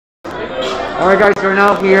Alright guys, we're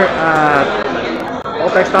now here at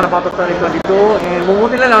Otaku Expo Tanabata 2022 and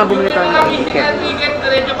bumuti na lang bumili tayo ng ticket. Ticket,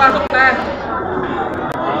 diretso pasok na.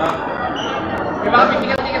 May mga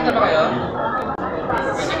ticket na ba kayo?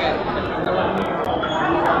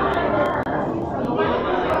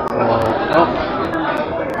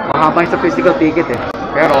 Mahaba yung sa physical ticket eh.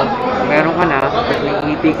 Pero, meron ka na,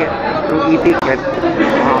 yung e-ticket, through e-ticket,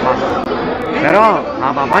 makakapasok. Pero,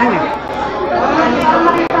 mahaba pa rin eh.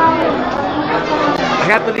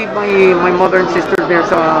 I had to leave my mother and sister there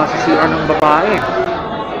sa CR ng babae.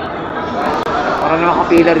 Para na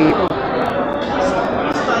makapila rito.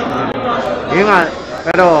 Yun nga,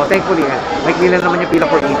 pero thankfully, may pila naman yung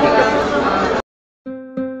pila for e-ticket.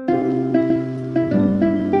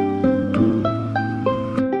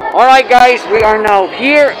 Alright guys, we are now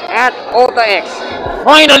here at Otaku Expo.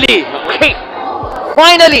 Finally! Okay!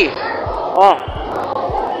 Finally! Oh.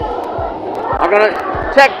 I'm gonna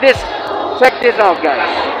check this out guys.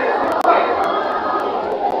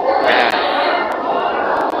 Yeah.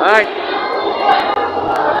 Alright.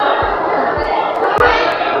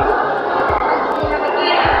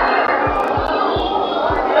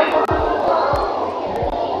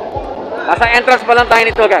 Nasa entrance pa lang tayo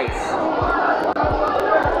nito guys.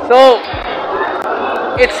 So,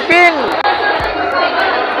 it's been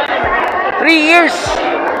 3 years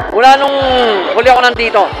mula nung huli ako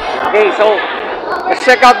nandito. Okay, so let's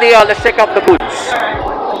check out the goods.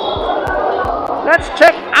 Let's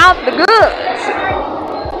check out the goods.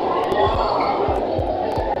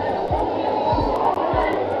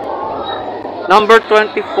 Number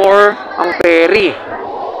 24 ang Perry.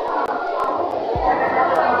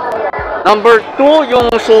 Number 2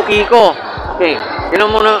 yung suki ko. Okay. Yun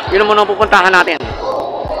muna ang pupuntahan natin.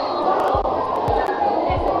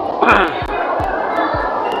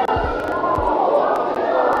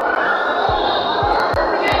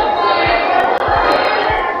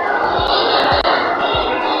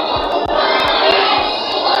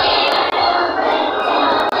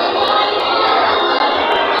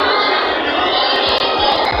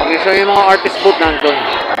 Okay, so yung mga artist booth nandun.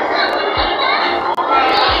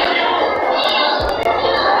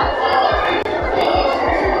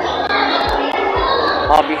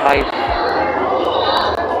 Hobby Hive.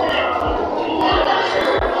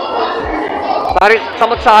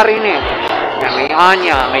 Samot-sari na eh. May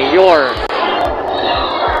Anya, may Yor.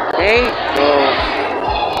 Okay, so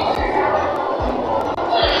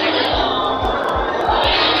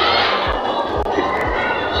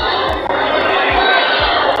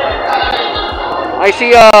I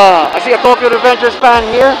see a Tokyo Revengers fan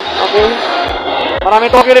here. Okay.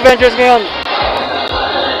 Maraming Tokyo Revengers ngayon.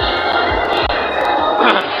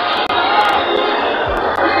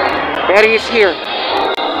 Perry is here.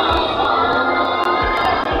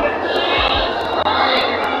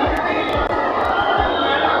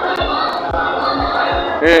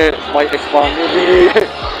 Spy X Family.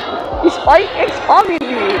 Spy X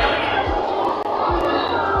Family.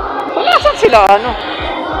 So, nasan sila? Ano?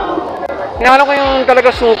 Hinalo ko yung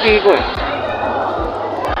talaga suki ko eh.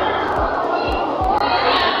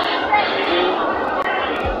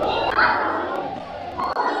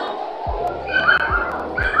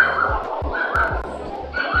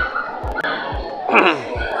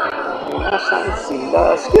 Nasaan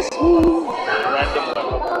sila? Excuse me.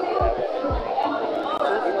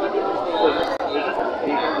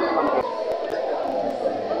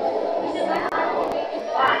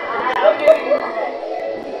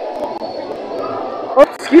 Oh,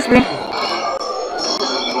 excuse me.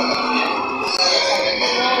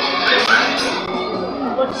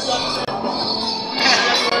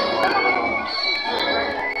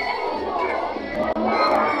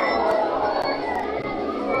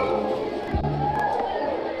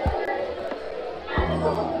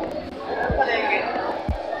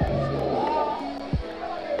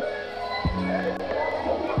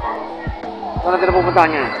 Saan natin na pupuntahan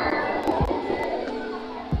niya?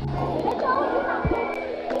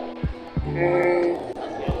 Okay.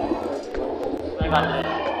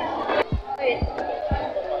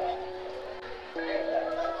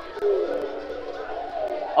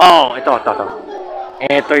 Oh, ito.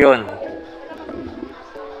 Ito yun.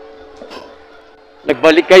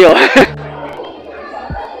 Nagbalik kayo.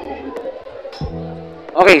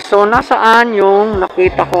 Okay, so nasaan yung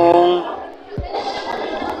nakita kong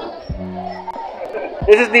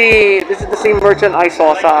This is the same merchant I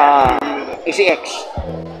saw sa ACX.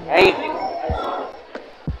 Okay.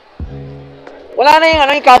 Wala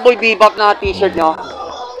na yung Cowboy Bebop na t-shirt nyo.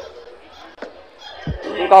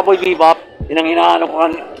 Yung Cowboy Bebop, yun ang hinahanap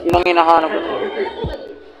ko.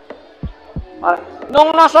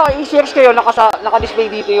 Nung nasa ACX kayo,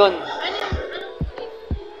 naka-display dito yun.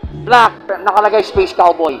 Black, nakalagay Space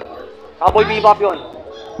Cowboy. Cowboy Bebop yun.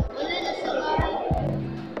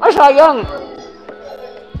 Ay, sayang!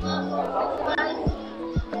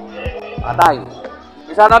 Patay.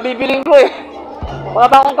 Isa na bibiling ko eh. Wala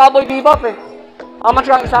ba akong Cowboy Bebop eh. How much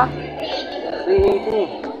yung isa?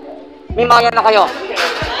 380. May maya na kayo?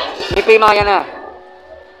 May pay maya na?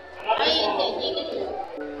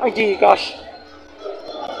 Ay, Gcash.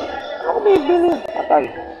 Ako bibili. Patay.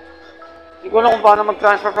 Hindi ko alam kung paano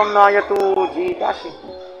mag-transfer from Naya to Gcash eh.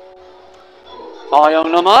 Sayang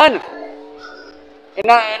naman!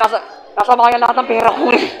 Nasa maya lahat ng pera ko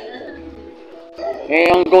eh. Eh,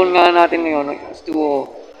 ang goal nga natin ngayon is to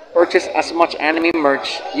purchase as much anime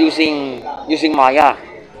merch using Maya.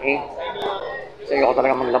 Okay? So, ayoko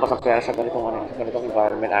talaga maglabas ng pera sa ganitong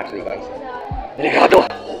environment actually, guys. Delikado!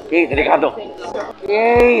 Okay, delikado.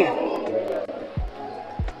 Yay!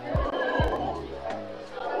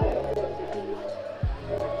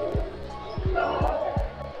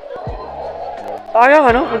 Sayang,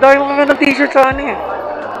 ano? Ang dami mga ng t-shirt sa ano eh.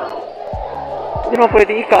 Hindi naman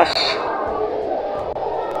pwede i-cash.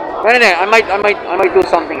 But anyway, I might do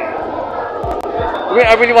something.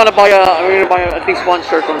 I really want to buy at least one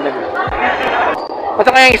shirt from them.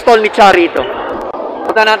 Basta kaya yung stall ni Chari ito.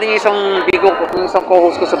 Punta natin yung isang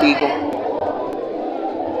co-host ko sa Bigo.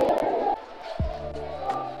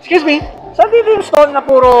 Excuse me, saan dito yung stall na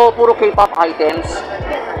puro K-pop items?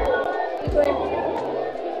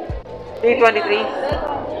 D23.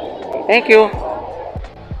 Thank you.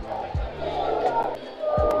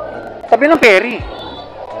 Tabi ng Perry.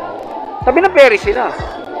 Tabi ng Perry sila.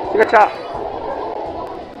 Sila siya.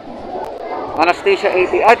 Anastasia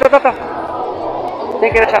 80. Ay, ito.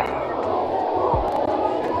 Thank you, siya.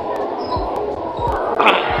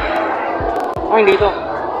 Ay, hindi ito.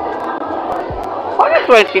 Ano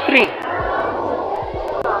 23?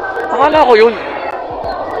 Akala ko yun.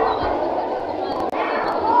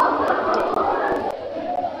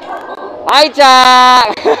 Hi,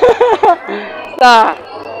 Jack! Basta.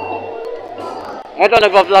 Eto,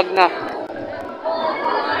 nagpa-vlog na.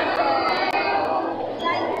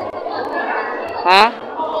 Ha?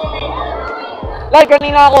 Live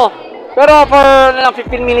kanina ako. Pero for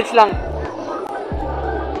 15 minutes lang.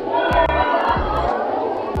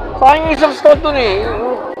 Sayang yung isang stall dun eh.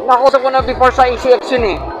 Nakausap ko na before sa ACX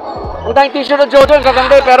yun eh. Ang daming t-shirt na Jojo,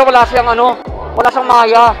 kaganda eh. Pero wala siyang wala siyang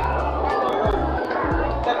maya.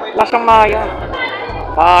 Wala siyang maya.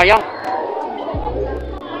 Sayang.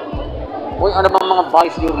 Uy, ano bang mga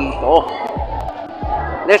buys nyo dito?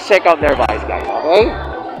 Let's check out their buys, guys, okay?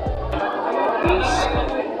 Please.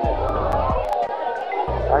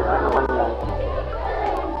 Ay, ano naman lang.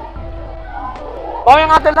 Bawang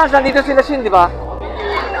yung atin lang, nandito sila Shin, di ba?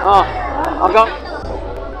 Oh, hanggang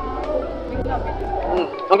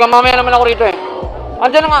mamaya naman ako rito eh.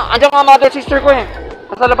 Andiyan nga mother sister ko eh.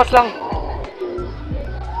 Nasa labas lang.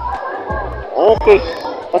 Okay.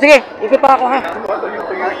 O sige, ikot pa ako ha.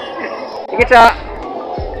 Ikot sa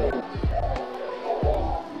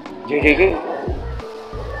JJK.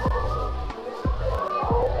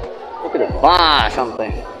 Look at the bar something.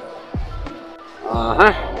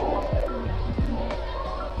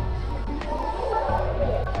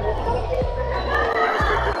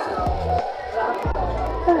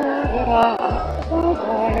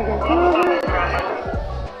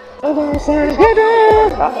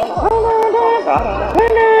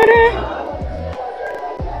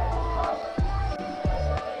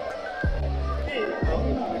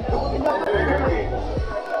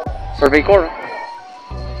 Survey core.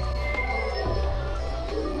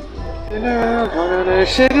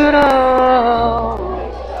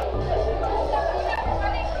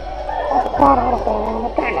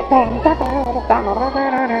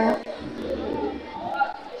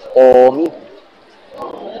 Omi.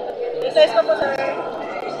 Size ko po, sir.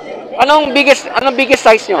 Anong biggest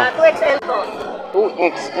size nyo? 2XL po.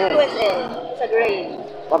 2XL. 2XL. Sa gray.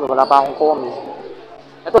 Babi, wala pa akong Omi.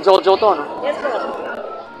 Ito, Jojo to, no? Yes po.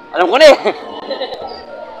 Alam ko na eh.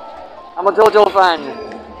 I'm a Jojo fan.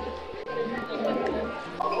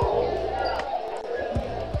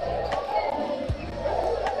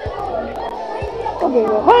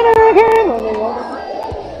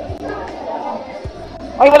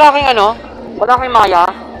 Ay, wala kang ano? Wala kang Maya?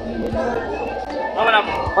 Wala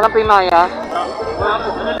po. Walang pay Maya? Wala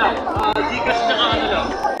po. Ano lang? Gcash tsaka ano lang.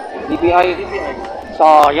 DPI.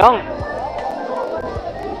 Sayang.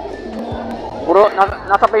 Puro,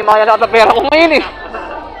 nasa pay Maya lahat ang pera ko ngayon eh.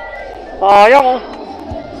 Sayang oh.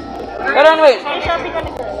 Pero anyway. May Shopee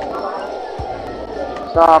kami, sir.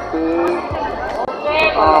 Shopee.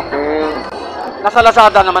 Okay. Nasa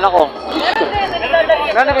Lazada naman ako. Meron din.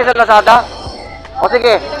 Naglalagay. Meron kayo sa Lazada? O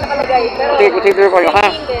sige. Nakalagay. Pero, Sige, consider ko yun, ha?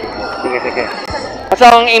 din. Sige, sige. Kasi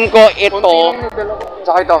ang aim ko, ito.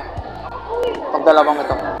 Tsaka ito. Pag dalawang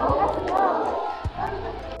ito.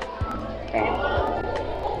 Okay.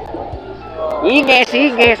 Sige,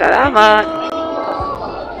 sige. Salamat.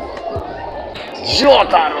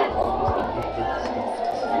 Jotaro.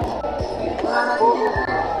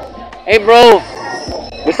 Hey bro,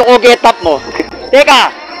 gusto ko get up mo.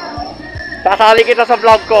 Teka, sasali kita sa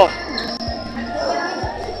vlog ko.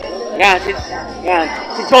 Si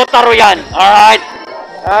Jotaro yan. Alright.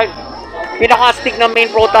 Alright. Pinaka-stick na main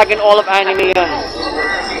protag in all of anime yan.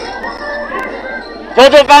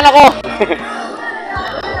 Jojo fan ako.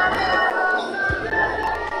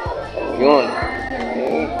 Yun.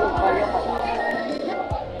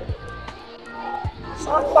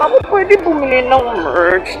 Saan pa ako pwede bumili ng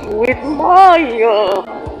merch with Maya?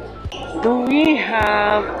 Do we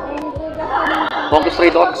have Focus Stray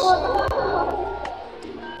Dogs?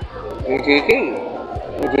 JJK.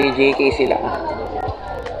 JJK sila.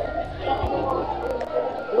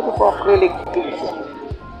 Look for acrylic tools.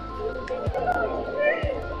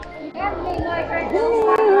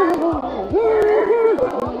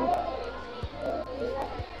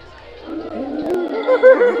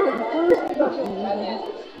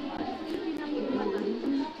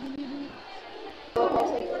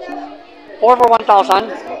 Four for 1,000.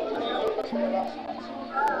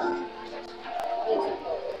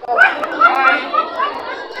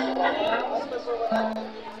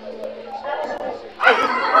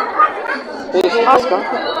 Face mask, huh?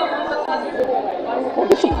 Oh,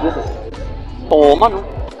 this is. Toma, no?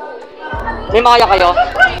 May Maya kayo?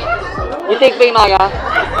 You take pay Maya?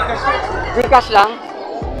 Gcash lang?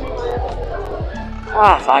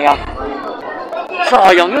 Ah, sayang.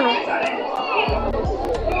 Sayang yun, no?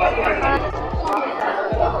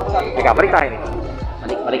 Teka, balik tayo.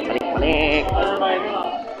 Balik.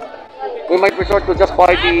 We might resort to just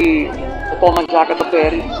buy the Ottoman jacket of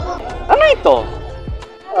Perry. Ano ito?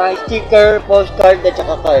 Sticker, postcard, at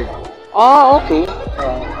saka card. Ah, okay.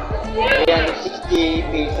 Ayan, 60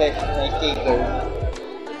 pieces na sticker.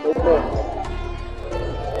 Ito.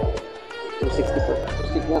 260 per.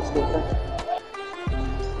 260 na sticker.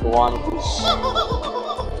 One piece.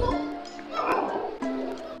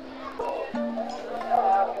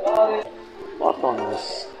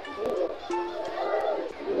 Buttons.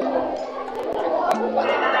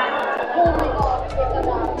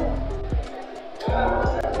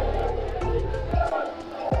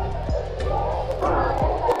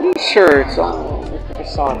 T-shirts ang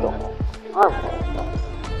pesado.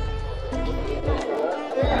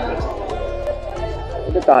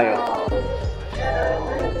 Ito tayo.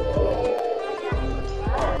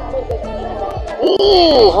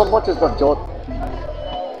 Ooh, how much is the jot?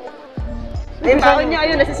 May baon niya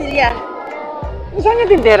ayun, nasa Silya. Saan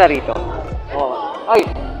yung tindera rito? Oh. Ay,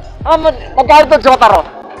 magkano ito Jotaro?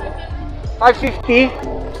 550?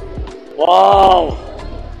 Wow!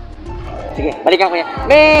 Sige, balikan ko yan.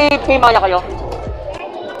 May Maya kayo?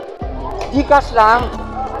 Gcash lang.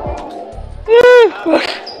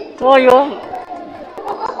 Sayang.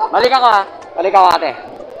 Balikan ko ha. Balikan ko ate.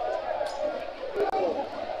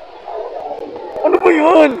 Ano ba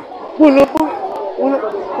yan? Wala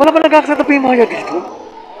pa nag-access na Maya dito?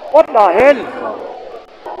 What the hell?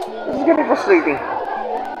 This is getting frustrating.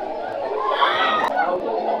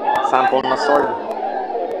 Sample na sword.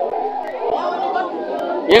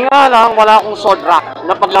 Yan nga lang, wala akong sword rack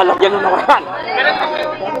na paglalagyan ng nawalan.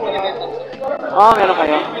 Ah, meron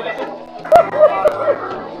kayo?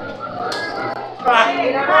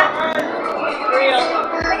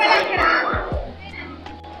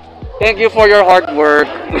 Thank you for your hard work.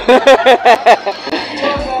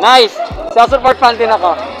 Nice! Self-support fan din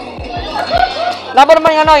ako. Laban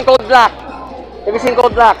naman yung yung code black. Ibig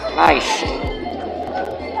code black. Nice.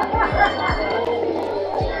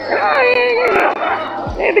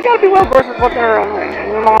 They gotta be well versed with what they're,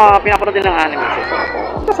 yung mga pinapanood din ng anime.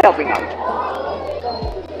 Just helping out.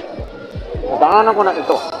 Nadaanan ko na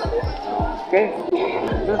ito. Okay?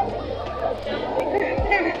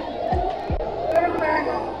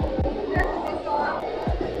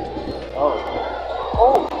 Oh.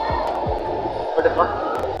 Pwede ba?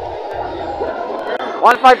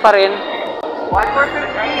 1.5 pa rin.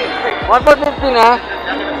 1.50 na.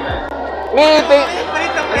 May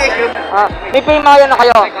pay Maya na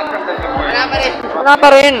kayo. Wala pa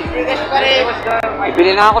rin.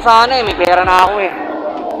 Ibili na ako sana eh. May pera na ako eh.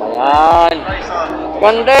 Ayan.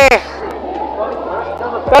 Ganda eh.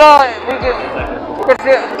 Pero,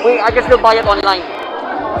 I can still buy it online.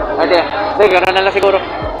 Pwede. Sige, gano'n na lang siguro.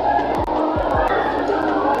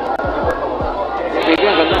 Sige,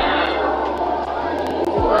 ganda.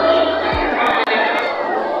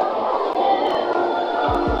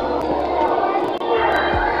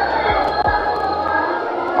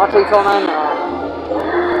 Wilsonan.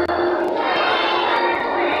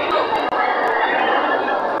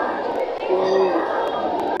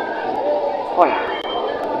 Hoy.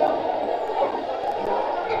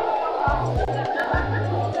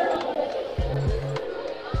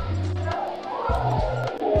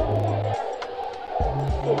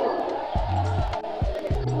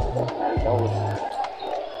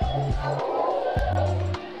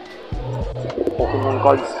 Pokemon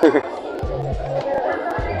cards.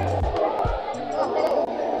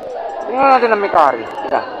 Tingnan natin ang Mikari.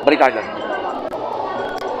 Teka, balik tayo doon.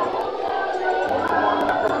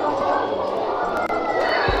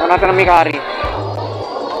 Tingnan natin ang Mikari.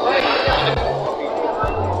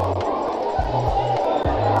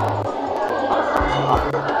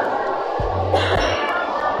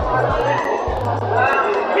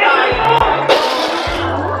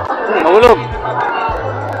 Mahulog.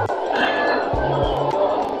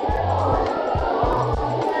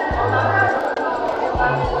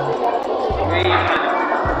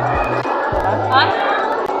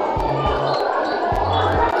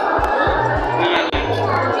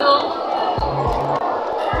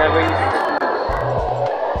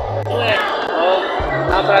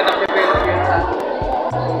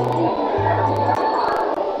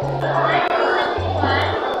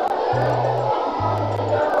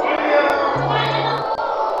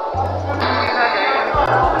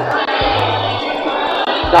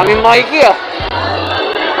 Daming Mikey ah.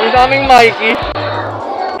 Ang daming Mikey.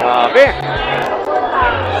 Grabe.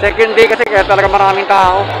 Second day kasi kaya talaga maraming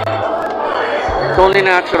tao. It's only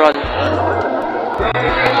natural.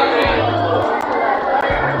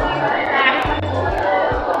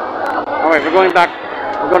 Alright, we're going back.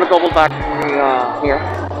 We're gonna double back here.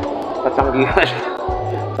 Sa Tanggihan.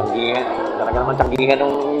 Tanggihan. Talaga naman Tanggihan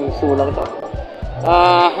ng sulang ito.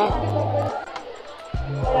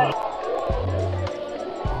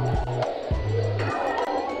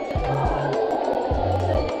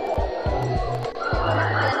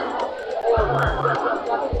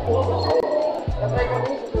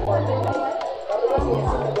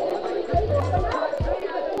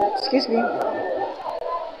 Excuse me.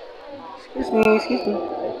 Excuse me.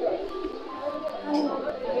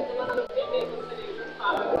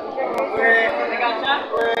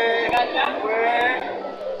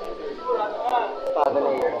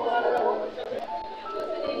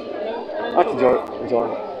 What's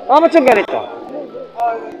Jordan? How much yung ganito?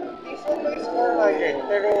 This one is 400,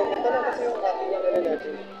 pero ito lang kasi yung copy niya nila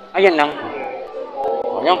natin. Ayan lang.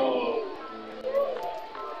 Ayan.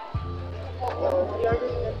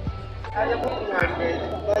 Kaya po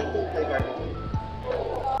 300, buy 2 500.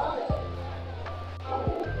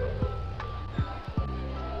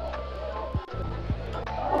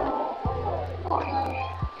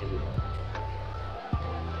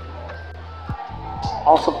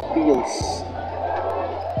 Also feels.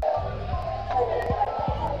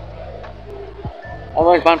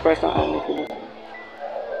 Always one person only.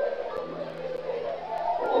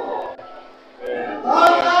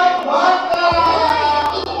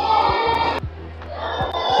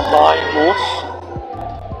 Dimos.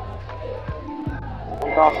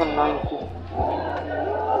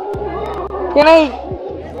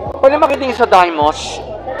 1,950. Pwede makitingin sa Dimos?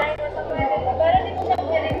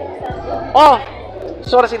 Oh!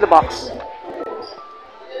 Just wanna see the box.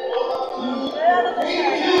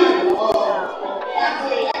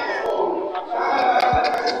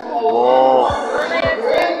 Oh.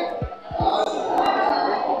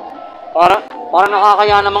 Para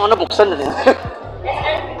nakakaya namang buksan na.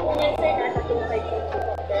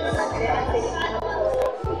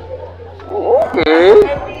 Okay.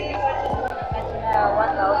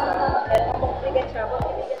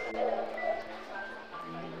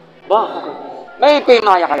 Ba? May pay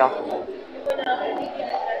maya kayo?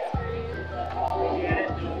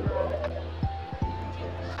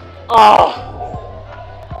 Oh.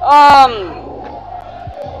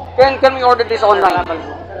 Can we order this online?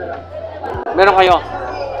 Meron kayo?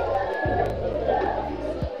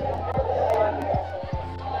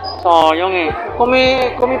 Sayang eh. Kung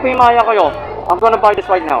may pay maya kayo, I'm gonna buy this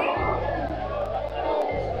right now.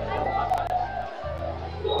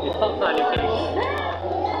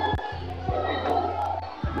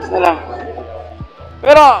 Isa lang.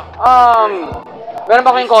 Pero, meron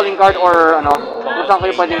ba kayong calling card or ano? Kung saan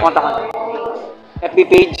kayo pwedeng kontakan? FB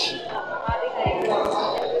page?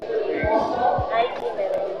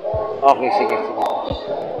 Okay, sige.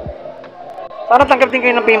 Sana tanggap din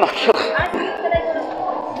kayo ng payment.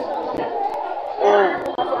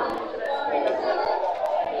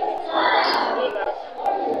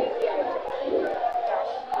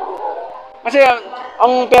 Kasi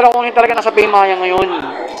ang pera ko ngayon talaga nasa Paymaya ngayon.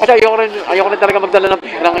 Kasi ayoko rin talaga magdala ng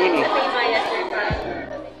pera ngayon eh.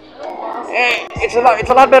 It's a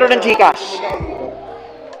lot better than GCash.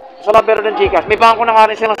 It's a lot better than GCash. May bangko na nga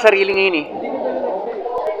rin silang sarili ngayon eh.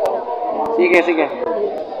 Sige, sige.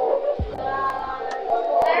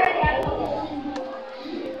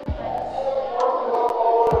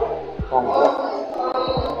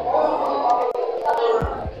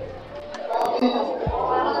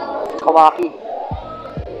 Kawaki.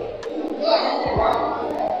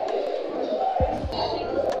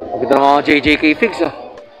 Maganda ng mga JJK figs ah.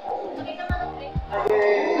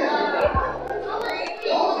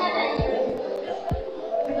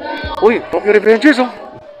 Uy, Tokyo Revengers oh.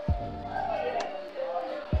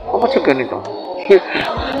 How much yung ganito?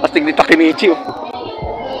 Astig ni Takemichi oh.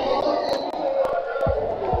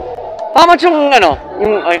 How much yung ano?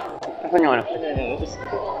 Yung, ay, saan yung ano?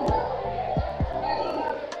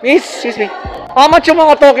 Miss, excuse me. How much yung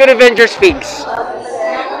mga Tokyo Revengers figs?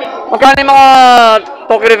 Magkano yung mga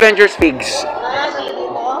Tokyo Revengers figs?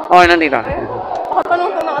 Okay, nandito. Makatanong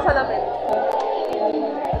ito na kasalapin.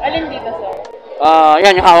 Alin dito, sir?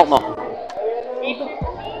 Yan yung hawak mo.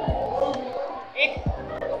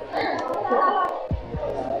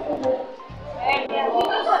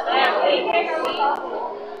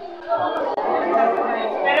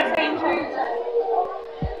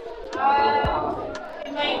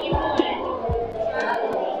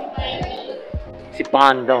 Si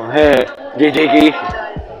Panda. Hey, JJK.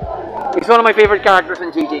 He's one of my favorite characters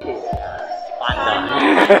in JJK. Si Panda.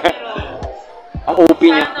 Ang OP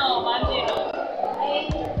niya.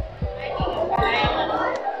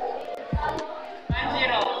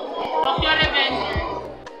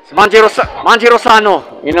 Si Manjiro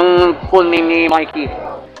Sano. Yun ang full name ni Mikey.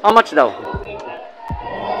 How much daw?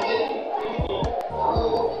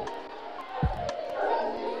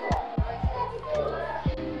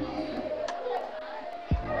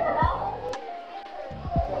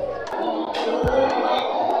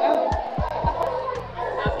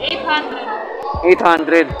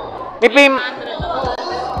 $800. May pay...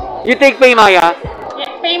 You take pay Maya? Yeah,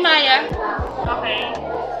 pay Maya. Okay.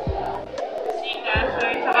 Gcash, or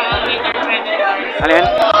tsaka later credit card. Alin?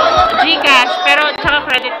 Gcash, pero tsaka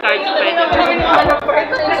credit card pwede.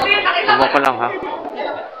 Ewan ko lang ha.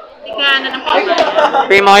 Hindi ka ano ng pamaya.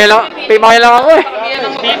 Pay Maya lang ako eh.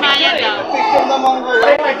 Pay Maya daw.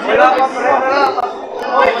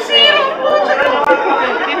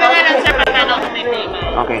 Dito na lang siya pagkano kung may pay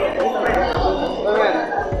Maya. Okay.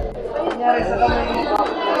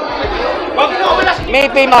 May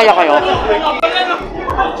pay Maya kayo?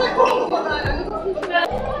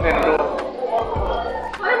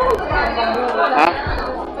 Ha?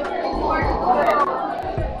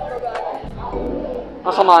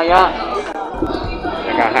 Nasa Maya.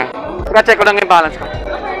 Teka ha. Teka, check ko lang yung balance ko.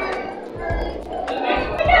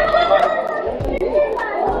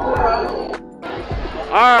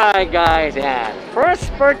 Alright guys, yan. First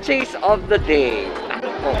purchase of the day.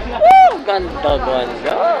 Oh, ganda,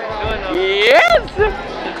 ganda. Yes!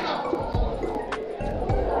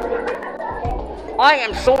 I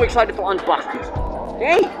am so excited to unbox this.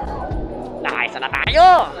 Okay? Nakaisa na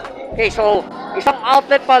tayo. Okay, so, isang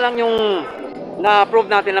outlet pa lang yung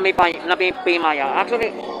na-prove natin na may pay Maya.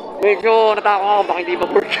 Actually, medyo natakot ako baka hindi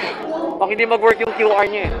mag-work. Baka hindi mag-work yung QR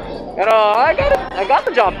niya eh. Pero, I got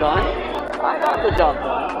the job done. I got the job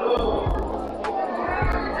done.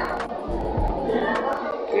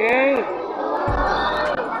 Okay.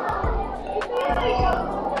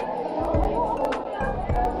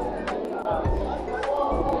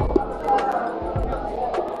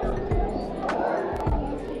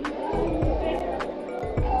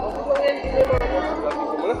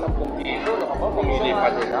 Pumili pa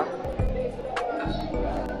nila.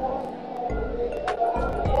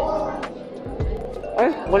 Ay,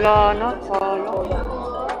 wala na. Sayang.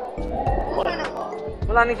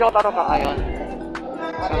 Wala ni Jotaro ka ayon.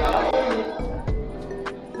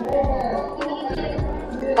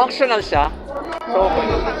 Functional siya. So,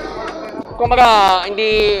 kumaga,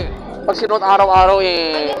 hindi pag sinuot araw-araw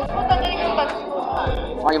eh.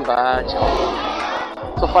 Ay, yung badge.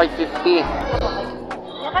 So, 550.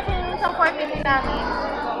 Yung kasi yung isang 450 namin,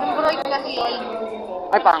 embroidered kasi yun.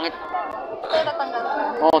 Ay, pangit. Ito tatanggal ka.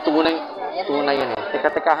 Oh, tunay. Tunay yan eh.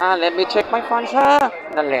 Teka ha, let me check my funds ha.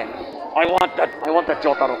 Dali. I want that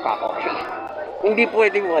Jotaro kako. Hindi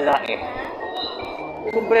pwedeng wala eh.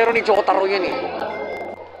 Sombrero ni Jotaro yan eh.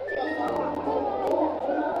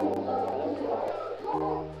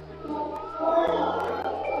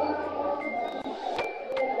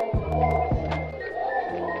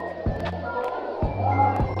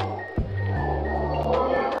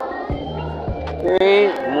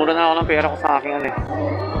 Okay, mura na ako ng pera ko sa akin ano eh.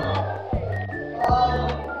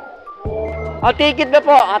 Oh, ticket na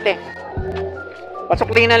po, ate.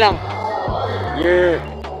 Pasukli na lang. Yeah.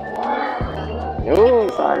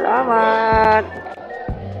 Yun, salamat.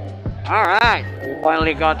 Alright. We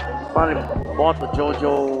finally bought the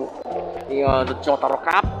Jojo, the Jotaro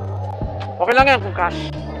cap. Okay lang yan kung cash.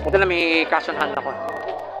 Okay lang, may cash on hand ako.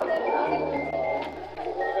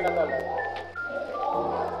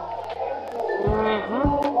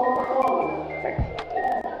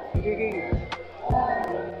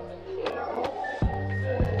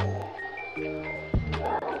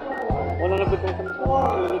 Wala na bitong sa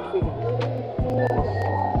electric.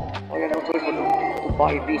 Oh, yeah, no choice but to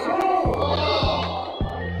buy this.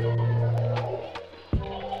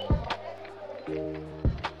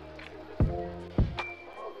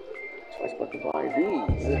 Choice but to buy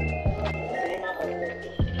these.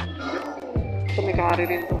 Ito may kahari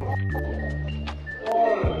rin to.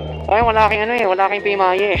 Ay, wala kang ano eh, wala kang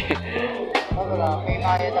Paymaya eh. Wala,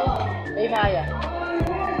 Paymaya daw. Paymaya.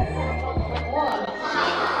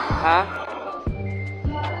 Ha?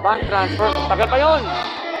 Bank transfer. Tagal pa yun.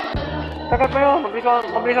 Tagal pa yun.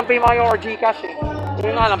 Mabilis ang Paymaya or Gcash eh.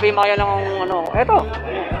 Yun nga lang, Paymaya lang ang ano. Eto.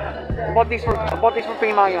 About this for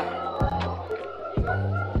Paymaya.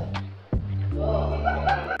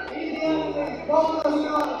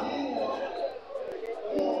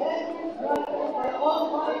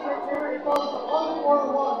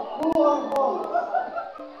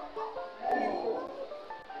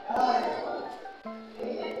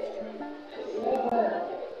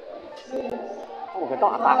 Oh, ganito.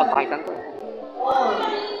 Attack on Titan to.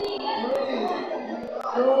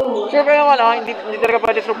 Sure kayo wala, hindi talaga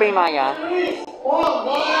pwede through Paymaya.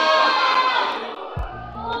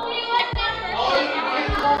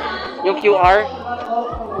 Yung QR.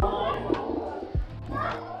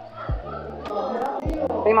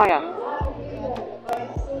 Paymaya.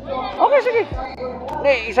 Okay, sige.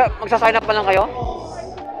 Hindi, magsasign up pa lang kayo?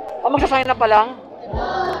 Magsasign up pa lang?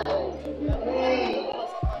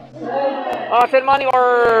 Send money or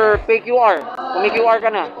pay QR. Kung may QR ka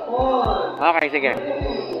na. Okay, sige.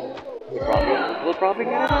 We'll probably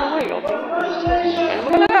get it away. Okay. Ano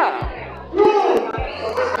ba na?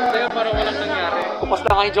 Kaya parang walang nangyari. Kupas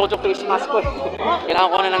na kayo Jojo face mask ko eh.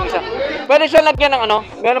 Kailangan ko na ng isa. Pwede siya lagyan ng ano?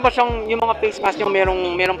 Meron ba siyang yung mga face mask yung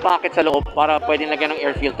merong pocket sa loob para pwede lagyan ng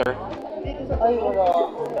air filter? Ay,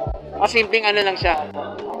 wala. Simpleng ano lang siya.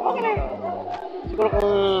 Okay na. Siguro kung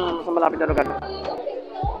sa malapit na lugar.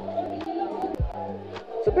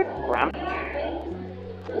 It's a bit cramped.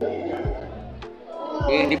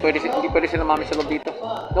 Hindi pwede sila mami sa loob dito.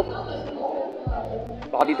 Nope.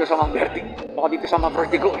 Baka dito sa mga vertigo. Baka dito sa mga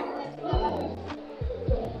vertigo eh.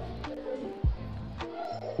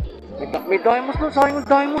 May diamonds doon. Sayang yung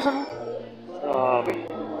diamonds ano. Sabi.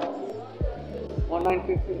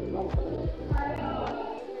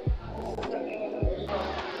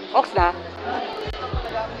 1950. Ox na.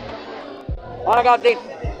 Nag-update.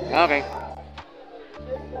 Okay.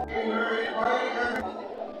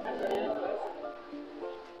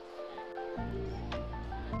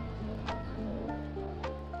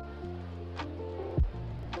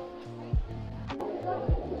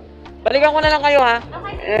 Balikan ko na lang kayo ha.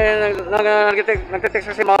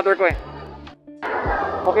 Nagte-text kasi mother ko eh.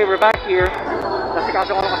 Okay, we're back here.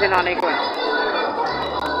 Nasikaso ko lang kasi nanay ko eh.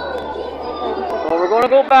 So we're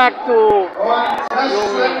gonna go back to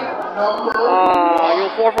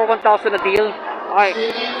yung 4 for 1,000 na deal.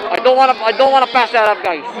 I don't wanna pass that up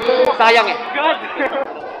guys. Sayang eh.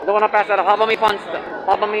 I don't wanna pass that up. Habang may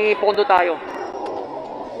pondo tayo.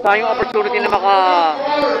 Tayong opportunity na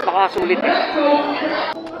makasulit eh.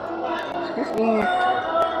 Excuse me.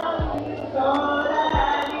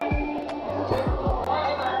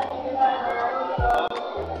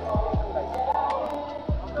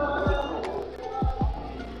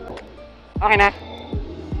 Okay na.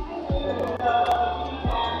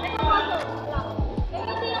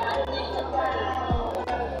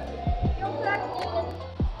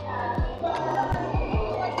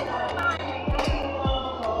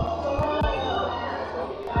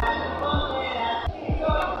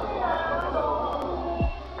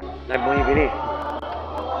 Bumibili.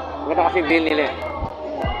 Maganda kasi bill nila eh.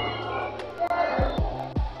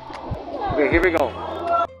 Okay, here we go.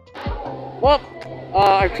 Well,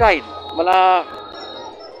 I've tried. Wala.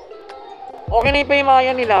 Okay na yung Paymaya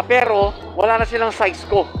nila, pero wala na silang size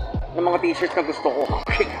ko ng mga t-shirts na gusto ko.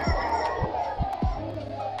 Okay.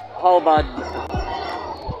 How bad?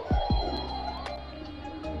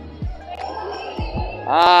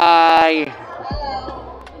 Ay.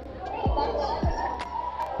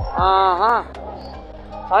 Aha.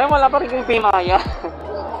 Sayang wala pa rin yung Paymaya.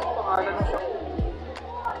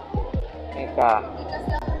 Teka.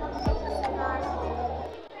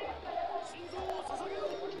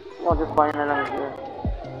 I'll just buy na lang here.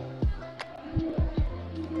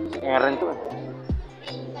 Si Aaron to eh.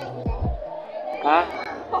 Ha?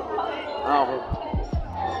 Ah, okay.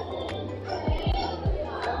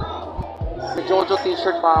 May Jojo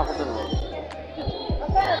t-shirt pa ako dun.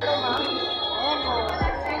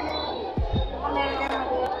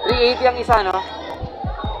 380 ang isa, no?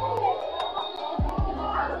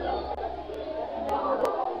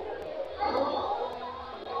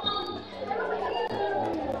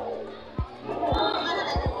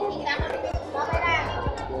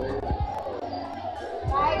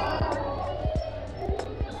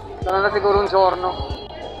 Sana na siguro yung giorno.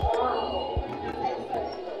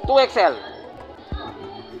 2XL.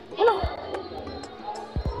 Wala.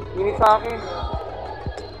 Init sa akin.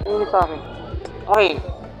 Init sa akin. Okay.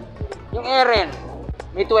 Yung Eren,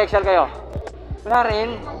 may 2XL kayo? Wala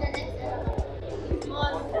rin.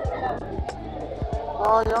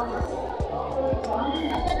 Oh, yun.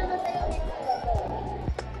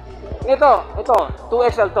 Ito,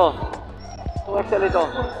 2XL to. 2XL ito.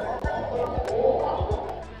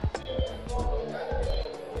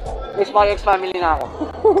 May Spy X family na ako.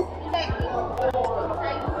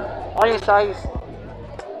 Oh, yung size.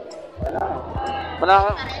 Wala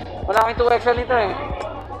kang 2XL nito eh.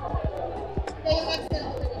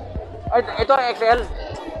 Ay, ito ang XL.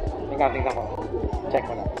 Tingnan ko. Check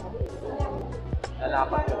ko na.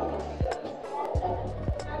 Lalapat ko.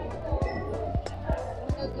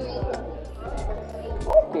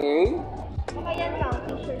 Okay.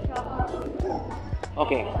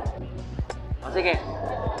 Okay. O, sige.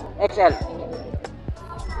 XL.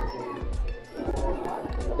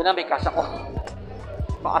 Ito na, may cash ako.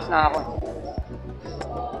 Paas na ako.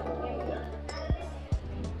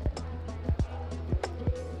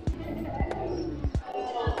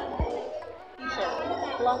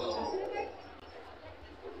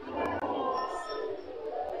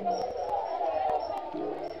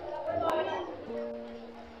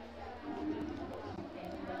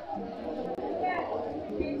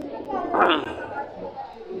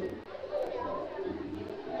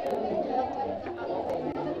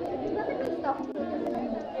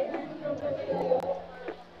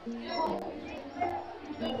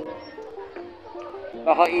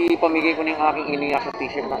 Baka ipamigay ko na yung aking Ilias sa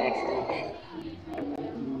t-shirt ng extra.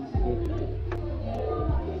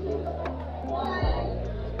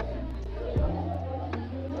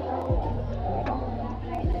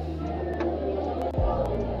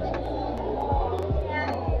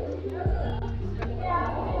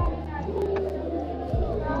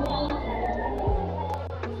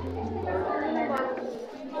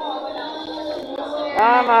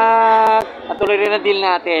 Tama! At tuloy rin ang deal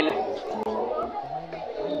natin.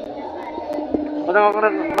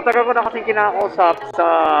 Matagal ko na kasing kinakausap sa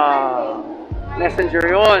Messenger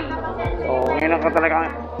yun. So, ngayon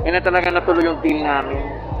na talaga natuloy yung deal namin.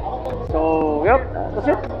 So, yep,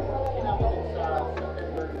 that's it.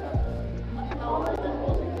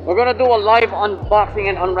 We're gonna do a live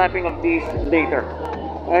unboxing and unwrapping of these later.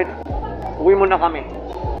 Right? Uwi muna kami.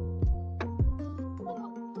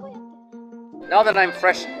 Now that I'm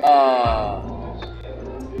fresh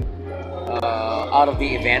out of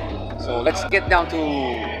the event, so let's get down to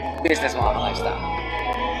business mga lifestyle.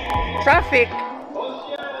 Traffic.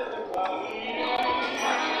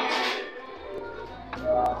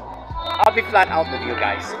 I'll be flat out with you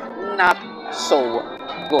guys. Not so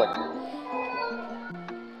good.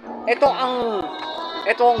 Ito ang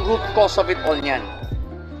root cause of it all niyan.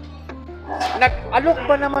 Nag-alok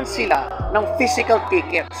ba naman sila ng physical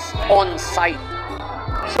tickets on site?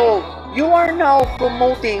 So, you are now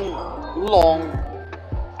promoting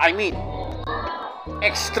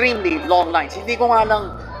extremely long lines. Hindi ko nga lang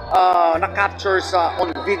na-capture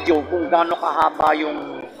on video kung gaano kahaba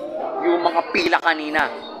yung mga pila kanina.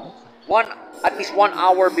 At least 1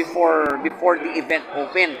 hour before the event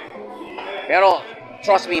opened. Pero,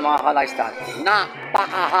 trust me mga ka-lifestyle,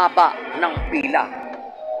 napakahaba ng pila.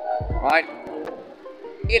 Right?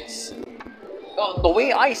 It's the way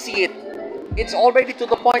I see it, it's already to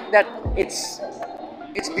the point that it's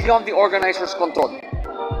beyond the organizer's control.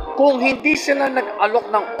 Kung hindi sila nag-alok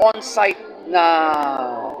ng on-site na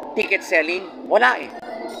ticket selling, wala eh.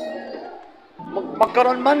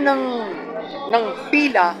 Magkaroon man ng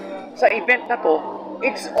pila sa event na to,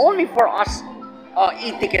 it's only for us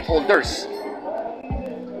e-ticket holders.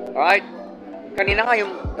 Alright? Kanina nga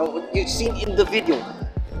you've seen in the video,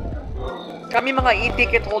 kami mga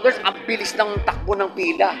e-ticket holders, ang bilis ng takbo ng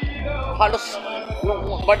pila. Halos,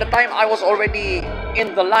 by the time I was already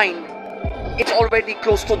in the line, it's already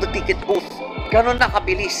close to the ticket booth. Ganon na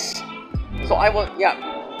kabilis. So kaya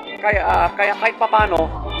kahit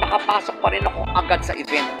papano, nakapasok pa rin ako agad sa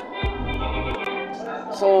event.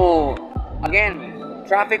 So, again,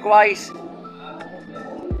 traffic-wise,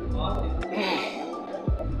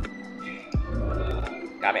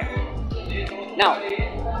 grabe. Now,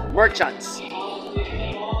 merchants.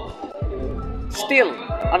 Still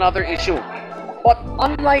another issue. But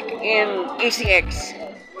unlike in ACX,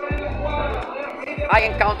 I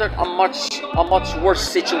encountered a much worse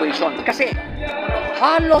situation. Kasi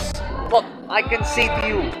halos, look, I can say to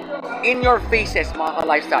you, in your faces, mga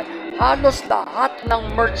ka-lifestyle, halos lahat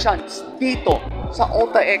ng merchants dito sa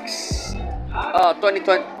Otaku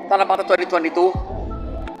 2020, Tanabata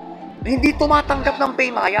 2022, hindi tumatanggap ng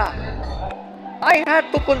Paymaya. I had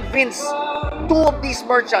to convince two of these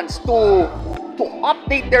merchants to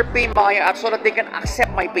update their Paymaya app so that they can accept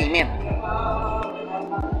my payment.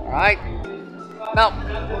 Alright? Now,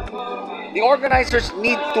 the organizers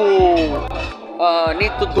need to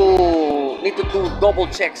do double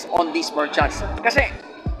checks on these merchants. Kasi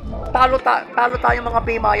talo tayong mga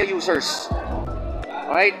Paymaya users.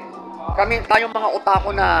 Alright? Tayong mga otaku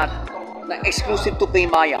na exclusive to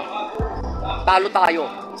Paymaya. Talo tayo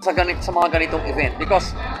sa mga ganitong event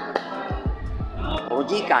because or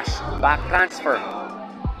Gcash, back transfer.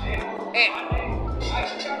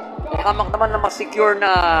 Hamak naman na ma-secure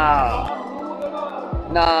na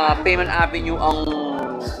payment avenue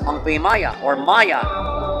ang Paymaya or Maya.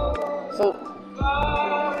 So,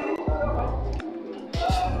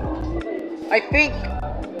 I think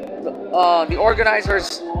the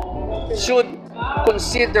organizers should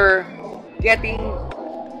consider getting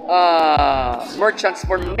merchants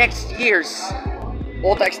for next year's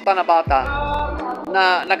Otaku Expo Tanabata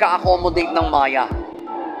na nag-accommodate ng Maya.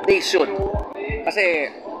 They should. Kasi,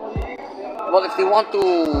 well, if they want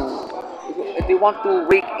to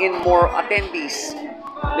rake in more attendees,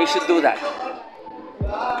 they should do that.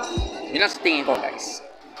 Yun ang sa tingin ko, guys.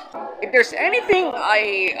 If there's anything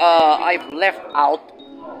I've left out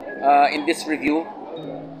in this review,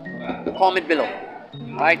 comment below.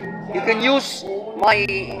 Right? You can use my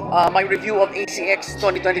my review of ACX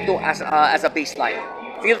 2022 as a baseline.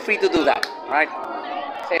 Feel free to do that. Right?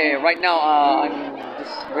 Kasi right now I'm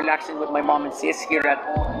just relaxing with my mom and sis here at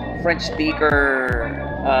French Baker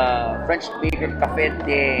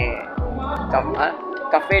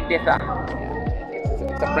Cafe de Tha.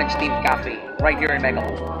 It's a French themed cafe right here in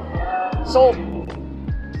Megalon. So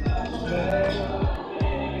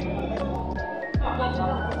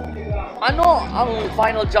ano ang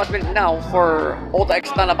final judgment now for Otaku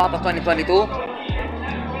Expo Tanabata 2022?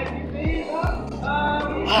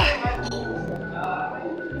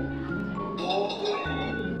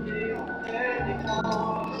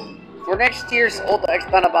 For next year's Otaku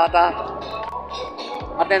Expo Tanabata,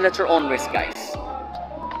 attend at your own risk, guys.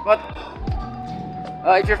 But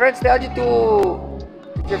if your friends tell you to,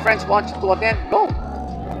 if your friends want you to attend, go.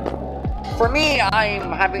 For me,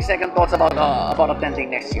 I'm having second thoughts about attending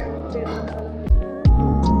next year.